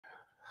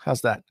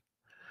How's that?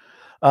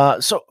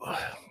 So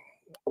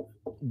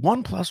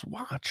OnePlus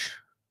Watch.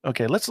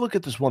 Okay, let's look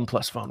at this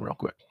OnePlus phone real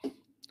quick.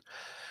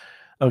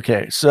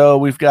 Okay, so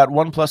we've got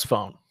OnePlus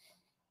phone.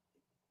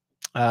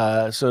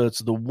 So it's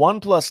the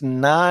OnePlus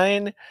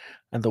 9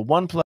 and the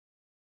OnePlus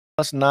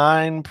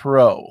 9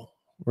 Pro,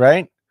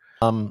 right?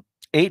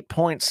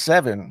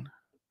 8.7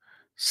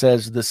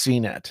 says the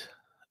CNET.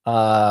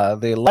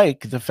 They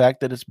like the fact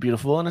that it's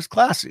beautiful and it's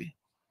classy.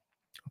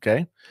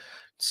 Okay,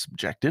 it's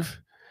subjective.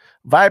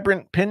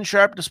 Vibrant pin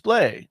sharp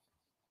display.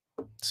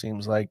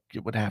 Seems like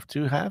it would have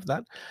to have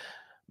that.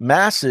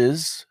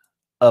 Masses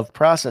of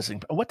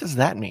processing. What does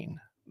that mean?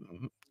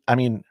 I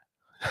mean,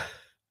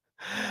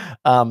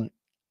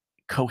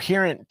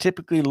 coherent,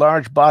 typically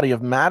large body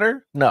of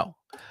matter? No.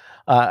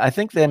 I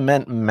think they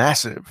meant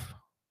massive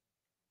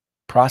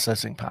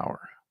processing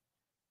power.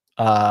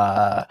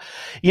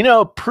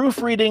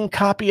 Proofreading,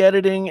 copy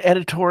editing,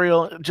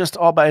 editorial, just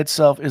all by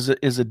itself is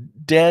a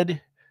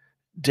dead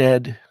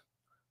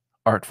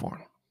art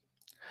form.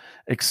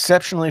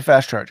 Exceptionally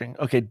fast charging.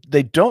 Okay,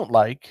 they don't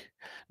like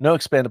no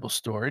expandable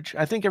storage.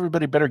 I think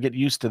everybody better get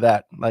used to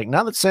that. Like,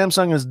 now that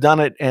Samsung has done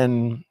it,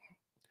 and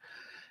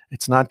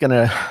it's not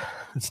gonna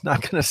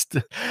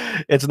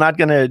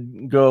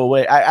go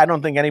away. I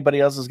don't think anybody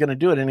else is gonna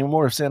do it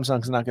anymore if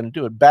Samsung's not gonna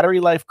do it. Battery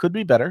life could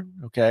be better,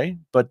 okay,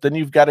 but then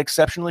you've got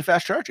exceptionally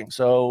fast charging,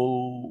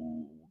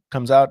 so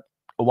comes out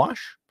a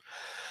wash.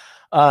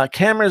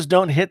 Cameras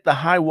don't hit the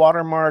high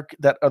watermark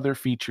that other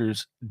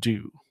features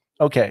do.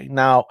 Okay,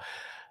 now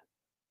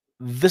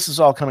this is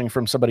all coming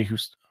from somebody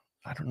who's,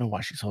 I don't know why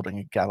she's holding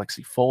a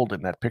Galaxy Fold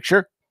in that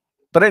picture.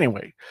 But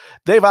anyway,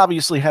 they've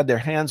obviously had their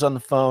hands on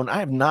the phone. I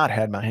have not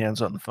had my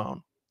hands on the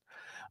phone.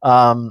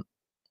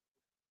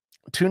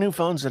 Two new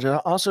phones that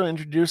also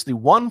introduced the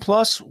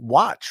OnePlus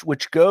Watch,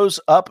 which goes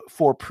up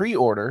for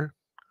pre-order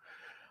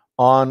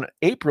on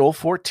April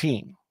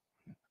 14.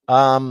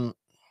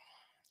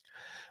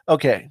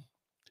 Okay.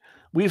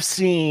 We've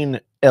seen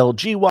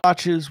LG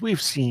watches.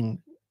 We've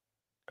seen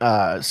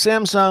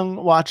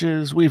Samsung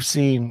watches. We've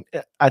seen,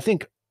 I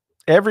think,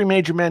 every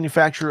major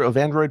manufacturer of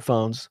Android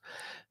phones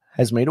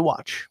has made a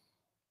watch.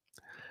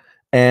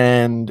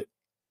 And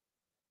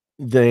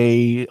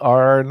they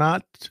are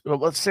not, well,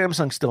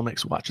 Samsung still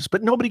makes watches,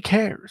 but nobody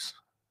cares.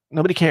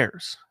 Nobody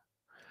cares.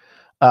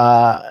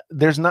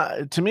 There's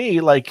not, to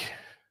me, like,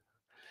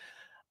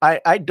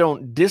 I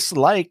don't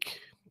dislike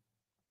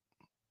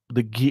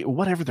the gear,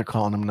 whatever they're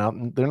calling them now.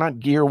 They're not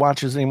gear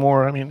watches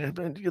anymore. I mean,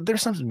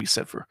 there's something to be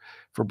said for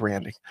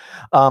branding.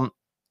 I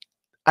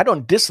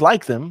don't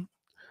dislike them,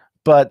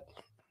 but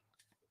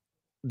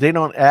they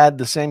don't add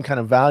the same kind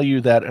of value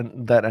that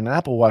an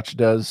Apple Watch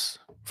does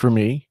for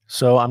me.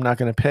 So I'm not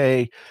going to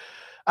pay.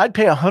 I'd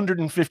pay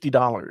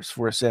 $150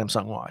 for a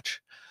Samsung watch.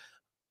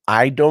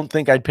 I don't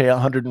think I'd pay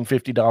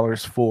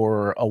 $150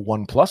 for a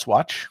OnePlus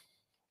watch.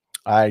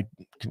 I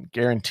can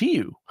guarantee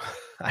you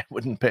I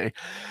wouldn't pay.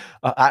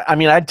 I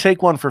mean, I'd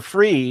take one for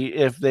free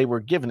if they were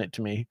giving it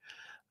to me.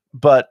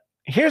 But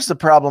here's the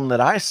problem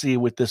that I see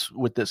with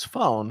this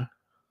phone.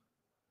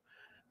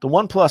 The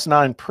OnePlus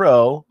 9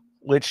 Pro,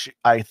 which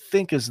I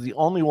think is the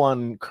only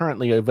one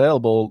currently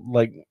available,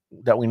 like,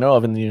 that we know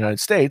of in the United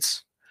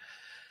States,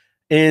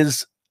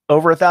 is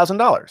over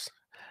 $1,000.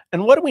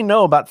 And what do we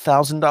know about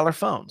 $1,000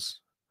 phones?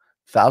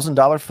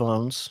 $1,000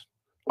 phones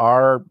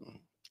are,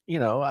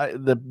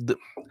 the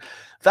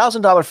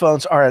 $1,000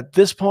 phones are at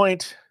this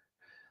point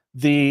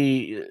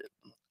the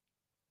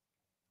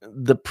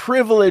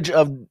privilege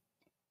of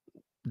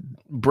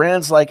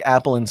brands like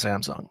Apple and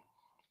Samsung.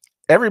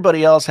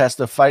 Everybody else has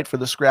to fight for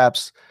the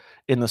scraps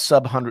in the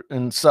sub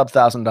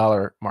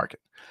 $1,000 market.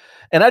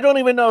 And I don't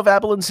even know if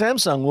Apple and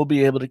Samsung will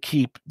be able to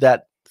keep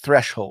that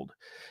threshold,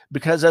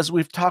 because as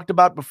we've talked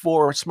about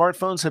before,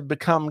 smartphones have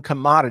become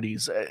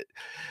commodities.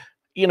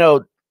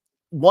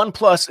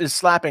 OnePlus is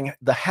slapping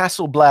the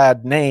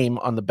Hasselblad name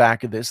on the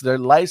back of this. They're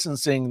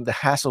licensing the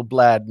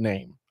Hasselblad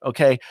name.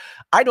 Okay.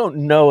 I don't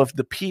know if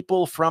the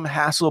people from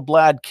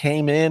Hasselblad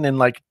came in and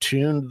like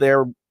tuned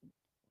their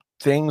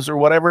things or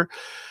whatever.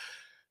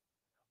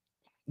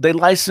 They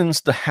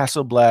licensed the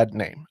Hasselblad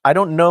name. I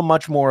don't know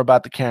much more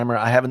about the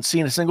camera. I haven't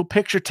seen a single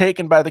picture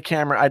taken by the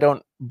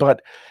camera.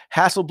 But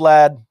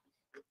Hasselblad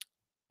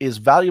is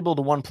valuable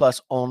to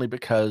OnePlus only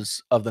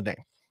because of the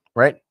name,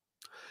 right?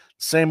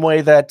 Same way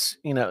that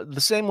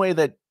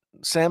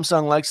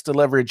Samsung likes to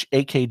leverage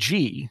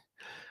AKG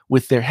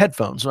with their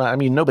headphones. I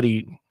mean,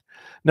 nobody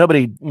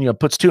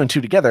puts two and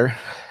two together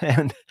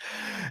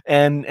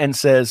and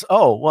says,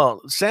 oh,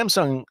 well,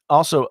 Samsung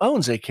also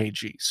owns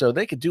AKG, so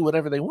they could do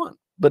whatever they want.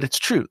 But it's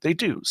true, they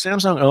do.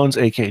 Samsung owns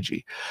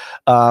AKG.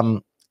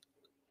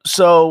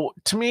 So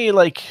to me,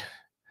 like,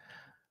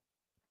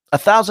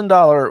 $1,000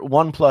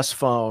 OnePlus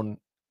phone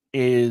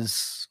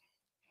is,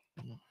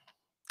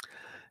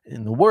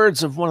 in the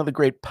words of one of the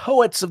great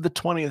poets of the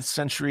 20th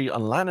century,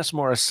 Alanis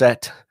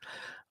Morissette,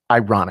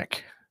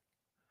 ironic.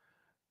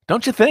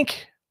 Don't you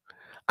think?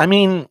 I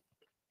mean,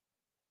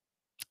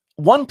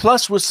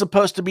 OnePlus was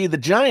supposed to be the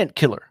giant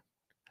killer,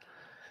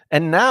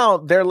 and now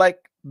they're like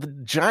the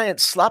giant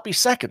sloppy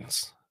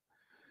seconds.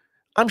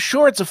 I'm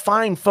sure it's a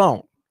fine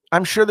phone.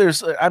 I'm sure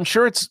it's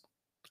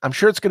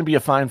going to be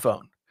a fine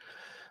phone.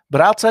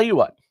 But I'll tell you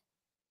what,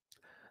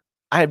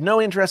 I have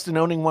no interest in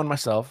owning one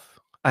myself.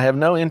 I have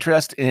no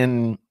interest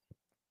in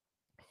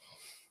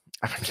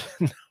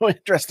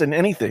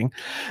anything.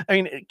 I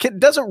mean, it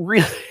doesn't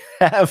really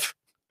have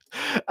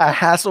a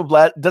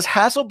Hasselblad. Does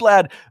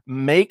Hasselblad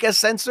make a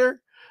sensor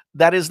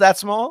that is that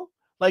small?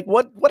 Like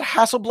what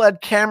Hasselblad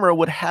camera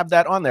would have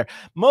that on there?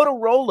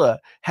 Motorola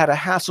had a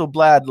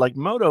Hasselblad like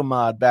Moto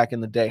Mod back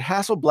in the day.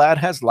 Hasselblad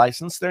has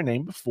licensed their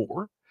name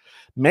before.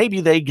 Maybe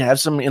they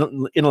have some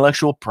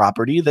intellectual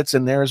property that's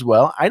in there as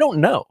well. I don't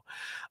know.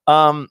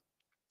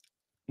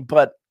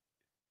 But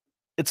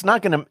it's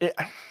not going to,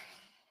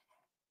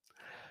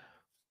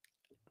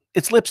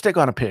 it's lipstick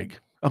on a pig.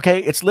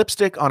 Okay. It's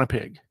lipstick on a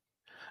pig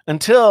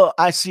until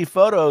I see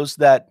photos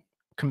that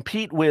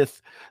compete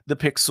with the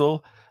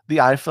Pixel, the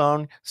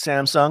iPhone,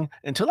 Samsung,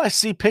 until I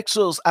see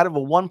pixels out of a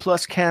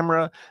OnePlus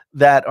camera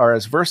that are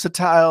as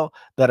versatile,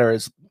 that are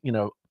as,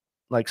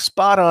 like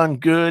spot on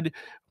good,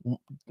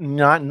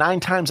 not 9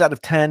 times out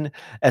of 10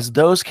 as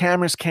those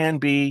cameras can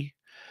be,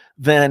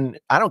 then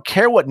I don't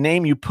care what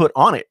name you put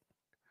on it.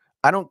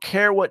 I don't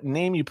care what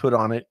name you put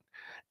on it.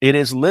 It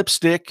is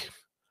lipstick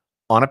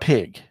on a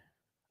pig.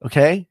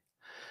 Okay?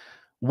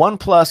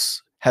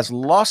 OnePlus has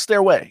lost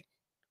their way.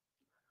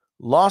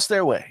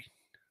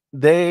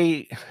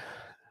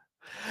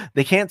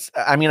 They can't,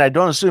 I mean, I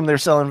don't assume they're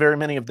selling very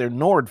many of their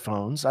Nord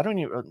phones. I don't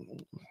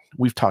even,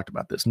 we've talked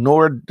about this.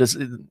 Nord, is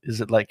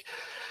it like,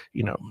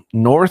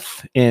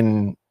 North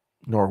in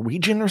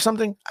Norwegian or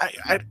something?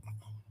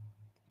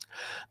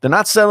 They're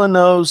not selling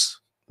those.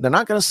 They're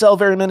not going to sell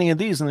very many of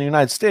these in the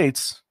United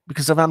States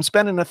because if I'm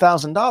spending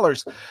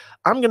 $1,000,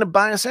 I'm going to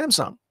buy a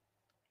Samsung.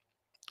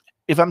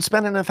 If I'm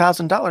spending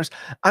 $1,000,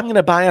 I'm going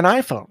to buy an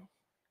iPhone.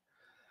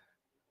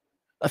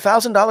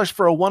 $1,000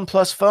 for a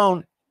OnePlus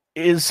phone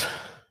is,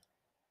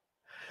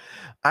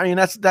 I mean,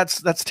 that's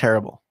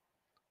terrible.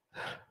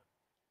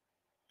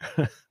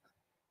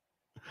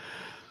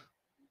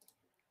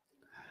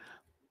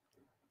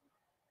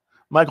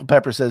 Michael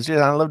Pepper says,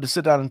 yeah, I'd love to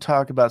sit down and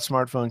talk about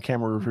smartphone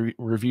camera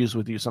reviews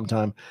with you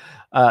sometime.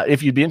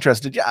 If you'd be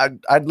interested. Yeah,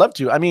 I'd love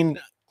to. I mean,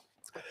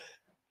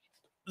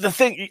 the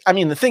thing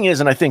is,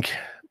 and I think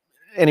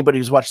anybody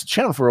who's watched the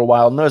channel for a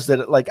while knows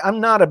that like, I'm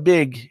not a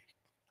big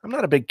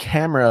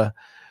camera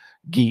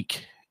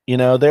geek.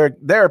 There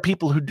are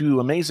people who do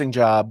amazing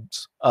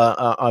jobs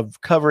of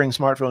covering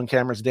smartphone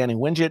cameras. Danny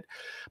Winget,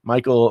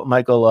 Michael,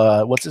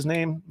 what's his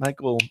name?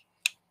 Michael,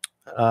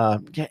 yeah,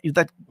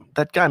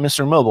 that guy,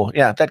 Mr. Mobile.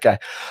 Yeah, that guy.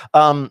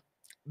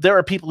 There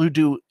are people who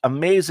do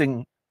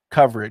amazing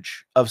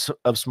coverage of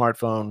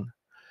smartphone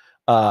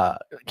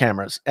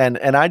cameras,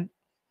 and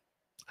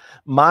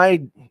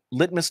my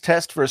litmus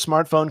test for a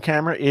smartphone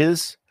camera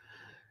is,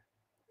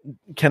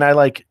 can I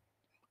like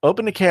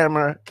open the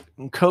camera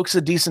and coax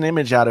a decent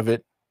image out of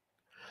it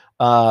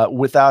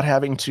without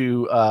having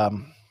to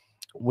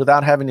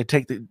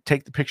take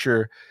the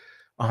picture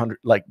 10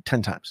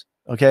 times.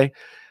 Okay.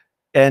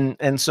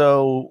 And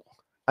so,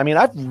 I mean,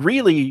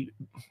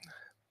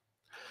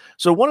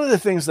 so one of the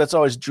things that's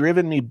always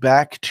driven me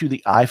back to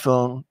the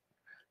iPhone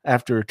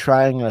after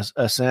trying a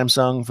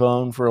Samsung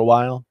phone for a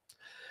while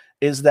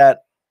is that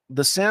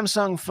the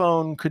Samsung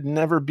phone could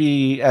never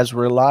be as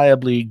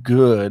reliably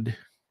good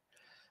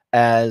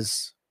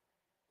as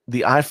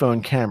the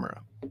iPhone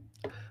camera.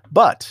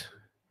 But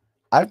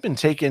I've been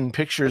taking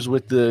pictures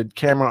with the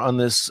camera on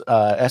this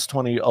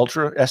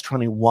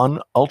S21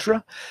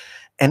 Ultra,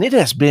 and it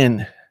has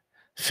been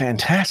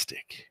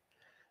fantastic.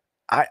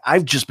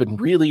 I've just been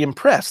really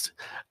impressed.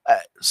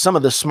 Some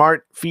of the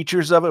smart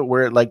features of it,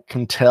 where it like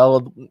can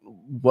tell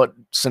what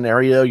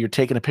scenario you're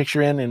taking a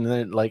picture in, and then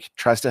it like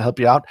tries to help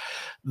you out.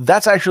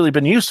 That's actually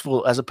been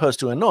useful as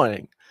opposed to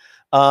annoying.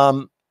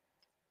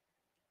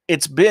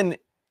 It's been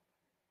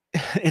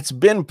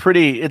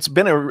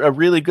a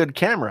really good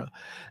camera.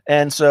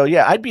 And so,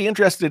 yeah, I'd be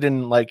interested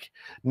in, like,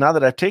 now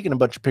that I've taken a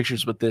bunch of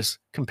pictures with this,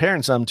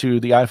 comparing some to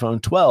the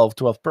iPhone 12,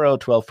 12 Pro,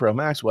 12 Pro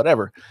Max,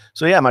 whatever.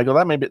 So yeah, Michael,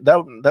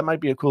 that might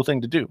be a cool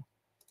thing to do.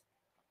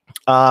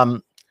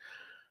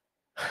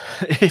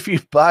 If you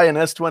buy an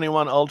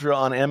S21 Ultra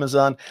on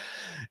Amazon,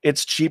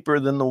 it's cheaper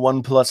than the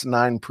OnePlus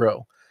 9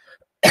 Pro.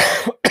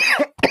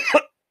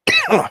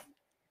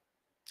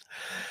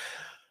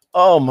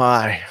 Oh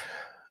my.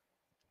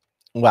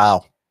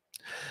 Wow.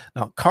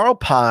 Now, Carl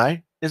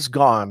Pye is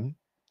gone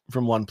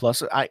from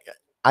OnePlus. I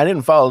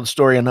didn't follow the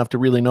story enough to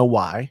really know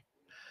why,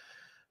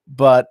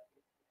 but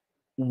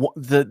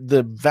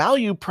the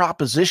value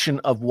proposition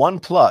of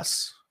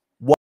OnePlus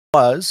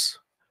was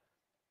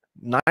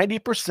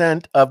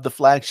 90% of the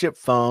flagship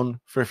phone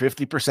for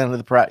 50% of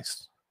the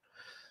price.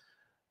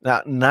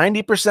 Now,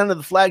 90% of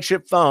the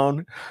flagship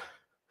phone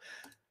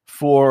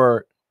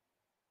for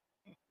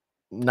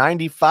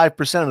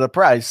 95% of the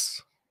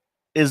price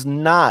is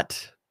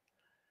not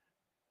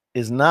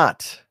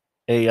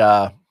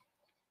a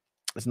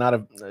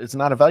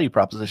value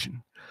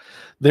proposition.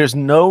 There's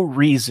no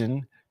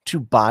reason to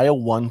buy a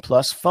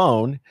OnePlus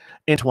phone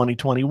in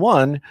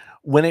 2021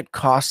 when it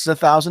costs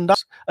 $1,000.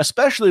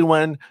 especially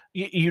when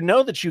you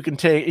know that you can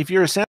take, if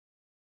you're a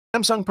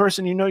Samsung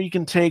person, you know you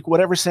can take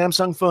whatever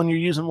Samsung phone you're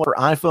using, whatever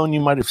iPhone you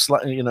might have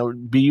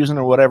be using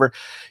or whatever,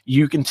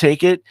 you can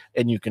take it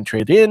and you can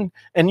trade in,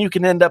 and you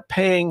can end up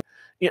paying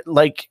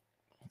like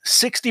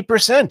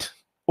 60%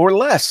 or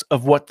less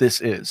of what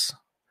this is,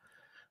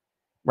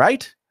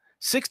 right?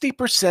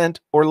 60%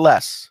 or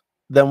less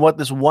than what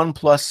this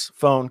OnePlus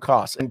phone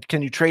costs. And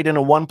can you trade in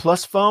a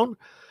OnePlus phone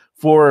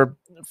for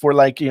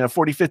like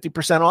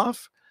 40-50%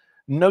 off?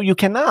 No, you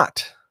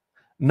cannot.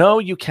 No,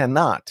 you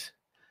cannot.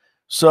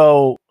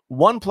 So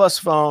OnePlus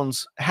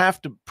phones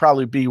have to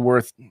probably be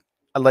worth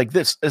like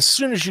this. As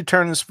soon as you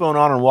turn this phone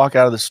on and walk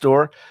out of the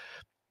store,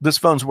 this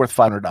phone's worth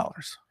 $500.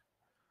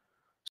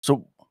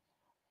 So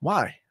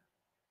why?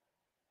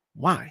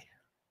 Why?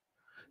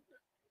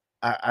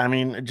 I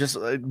mean, just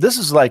this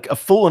is like a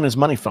fool in his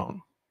money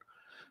phone.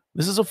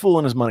 This is a fool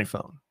in his money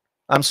phone.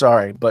 I'm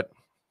sorry, but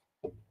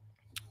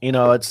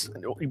it's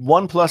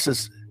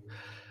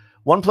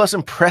OnePlus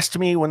impressed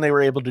me when they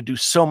were able to do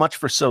so much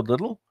for so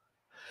little,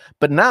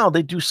 but now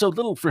they do so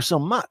little for so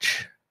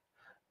much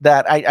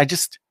that I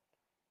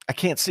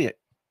can't see it.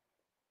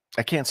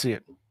 I can't see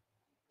it.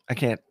 I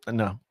can't.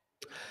 No.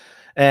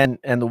 And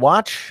the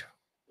watch,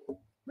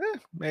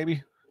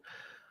 maybe.